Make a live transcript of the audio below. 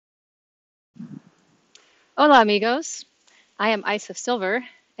Hola, amigos. I am IsaSilver,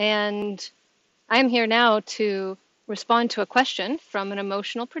 and I'm here now to respond to a question from an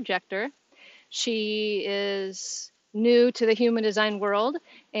emotional projector. She is new to the human design world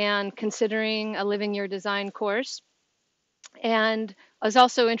and considering a Living Your Design course, and was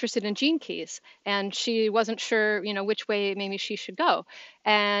also interested in gene keys. And she wasn't sure, which way maybe she should go.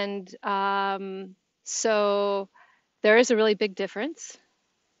 And so there is a really big difference,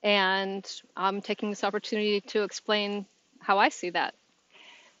 and I'm taking this opportunity to explain how I see that.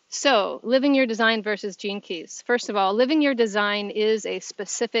 So, living your design versus gene keys. First of all, living your design is a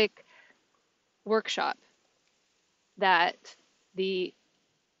specific workshop that the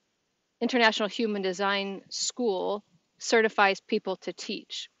International Human Design School certifies people to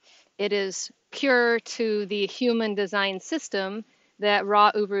teach. It is pure to the human design system that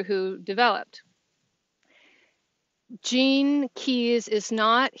Ra Uru Hu developed. Gene keys is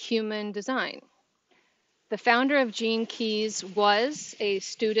not human design. The founder of Gene Keys was a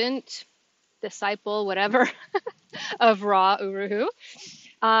student, disciple, whatever, of Ra Uru Hu.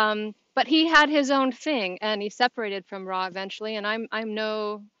 But he had his own thing, and he separated from Ra eventually. And I'm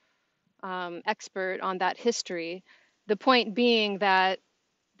no expert on that history. The point being that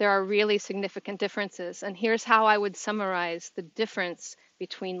there are really significant differences. And here's how I would summarize the difference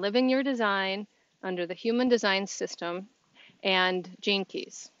between living your design under the human design system and Gene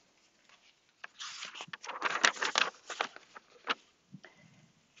Keys.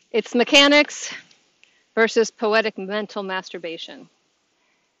 It's mechanics versus poetic mental masturbation.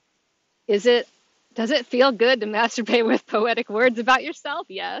 Is it, does it feel good to masturbate with poetic words about yourself?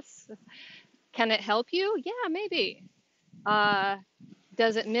 Yes. Can it help you? Yeah, maybe. Uh,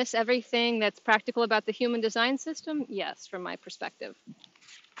 does it miss everything that's practical about the human design system? Yes, from my perspective.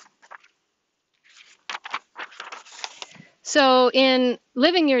 So in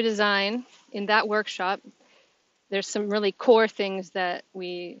living your design, in that workshop, there's some really core things that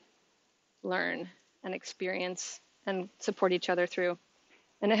we learn and experience and support each other through.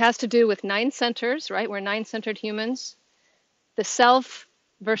 And it has to do with nine centers, right? We're nine-centered humans. The self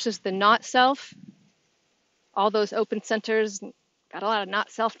versus the not self, all those open centers, got a lot of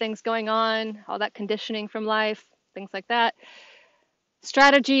not self things going on, all that conditioning from life, things like that.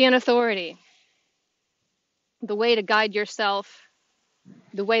 Strategy and authority, the way to guide yourself,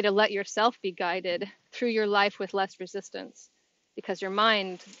 the way to let yourself be guided through your life with less resistance, because your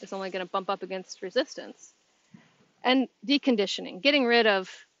mind is only going to bump up against resistance. And deconditioning, getting rid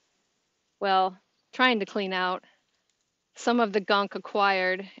of, well, trying to clean out some of the gunk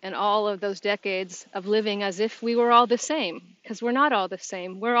acquired in all of those decades of living as if we were all the same, because we're not all the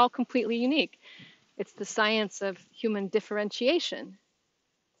same. We're all completely unique. It's the science of human differentiation.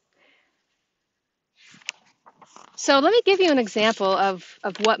 So let me give you an example of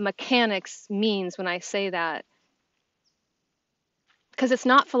what mechanics means when I say that, because it's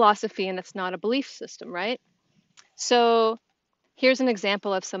not philosophy and it's not a belief system, right? So here's an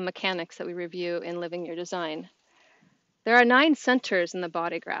example of some mechanics that we review in Living Your Design. There are nine centers in the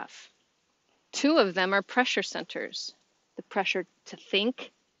body graph. Two of them are pressure centers, the pressure to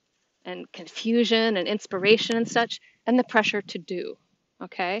think and confusion and inspiration and such, and the pressure to do,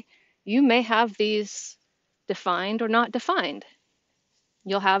 okay? You may have these defined or not defined.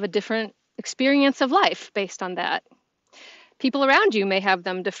 You'll have a different experience of life based on that. People around you may have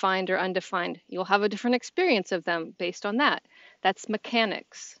them defined or undefined. You'll have a different experience of them based on that. That's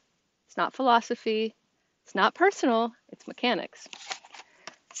mechanics. It's not philosophy. It's not personal. It's mechanics.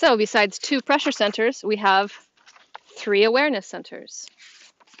 So besides two pressure centers, we have three awareness centers.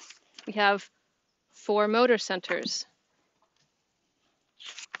 We have four motor centers.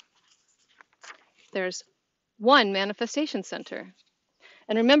 There's one manifestation center.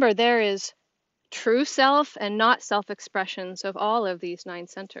 And remember, there is true self and not self expressions of all of these nine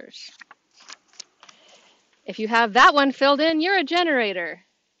centers. If you have that one filled in, you're a generator.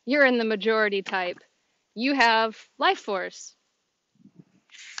 You're in the majority type. You have life force.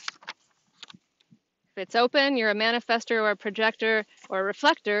 If it's open, you're a manifester or a projector or a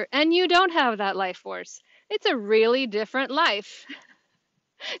reflector, and you don't have that life force. It's a really different life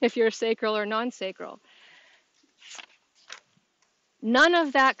if you're sacral or non-sacral. None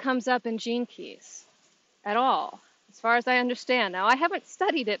of that comes up in Gene Keys at all, as far as I understand. Now, I haven't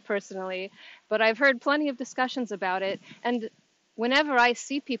studied it personally, but I've heard plenty of discussions about it. And whenever I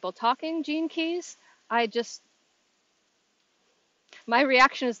see people talking Gene Keys, my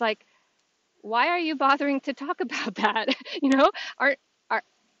reaction is like, why are you bothering to talk about that? You know, are, are,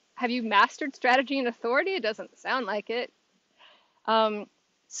 have you mastered strategy and authority? It doesn't sound like it. Um,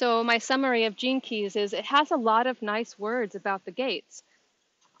 so my summary of Gene Keys is it has a lot of nice words about the gates.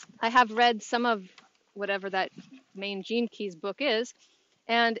 I have read some of whatever that main Gene Keys book is.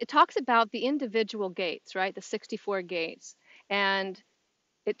 And it talks about the individual gates, right? The 64 gates. And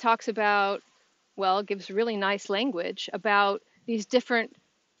it talks about, well, it gives really nice language about these different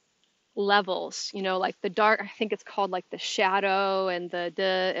levels, like the dark, I think it's called like the shadow and the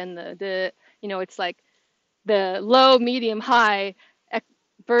duh and the duh, it's like the low, medium, high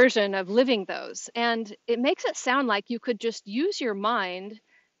version of living those. And it makes it sound like you could just use your mind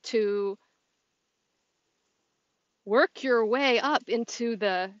to work your way up into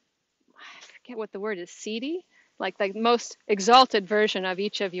I forget what the word is, seedy, like the most exalted version of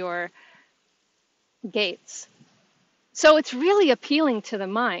each of your gates. So it's really appealing to the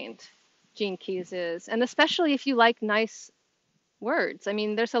mind, Gene Keys is, and especially if you like nice words. I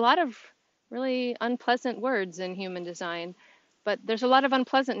mean, there's a lot of really unpleasant words in human design, but there's a lot of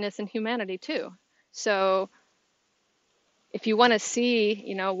unpleasantness in humanity too. So if you want to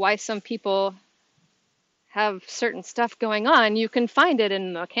see, why some people have certain stuff going on, you can find it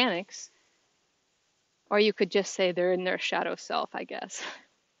in the mechanics. Or you could just say they're in their shadow self, I guess.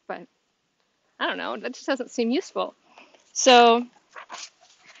 But I don't know, that just doesn't seem useful. So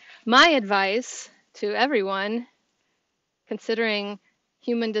my advice to everyone considering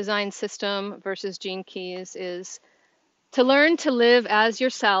human design system versus Gene Keys is to learn to live as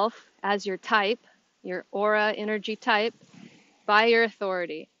yourself, as your type, your aura energy type, by your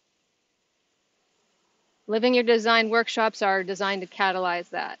authority. Living your design workshops are designed to catalyze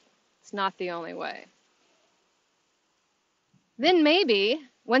that. It's not the only way. Then maybe,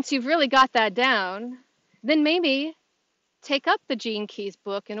 once you've really got that down, then maybe take up the Gene Keys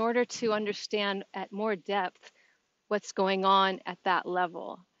book in order to understand at more depth what's going on at that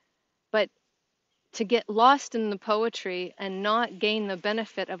level. But to get lost in the poetry and not gain the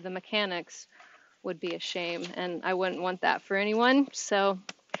benefit of the mechanics would be a shame, and I wouldn't want that for anyone. So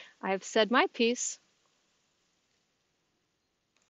I've said my piece.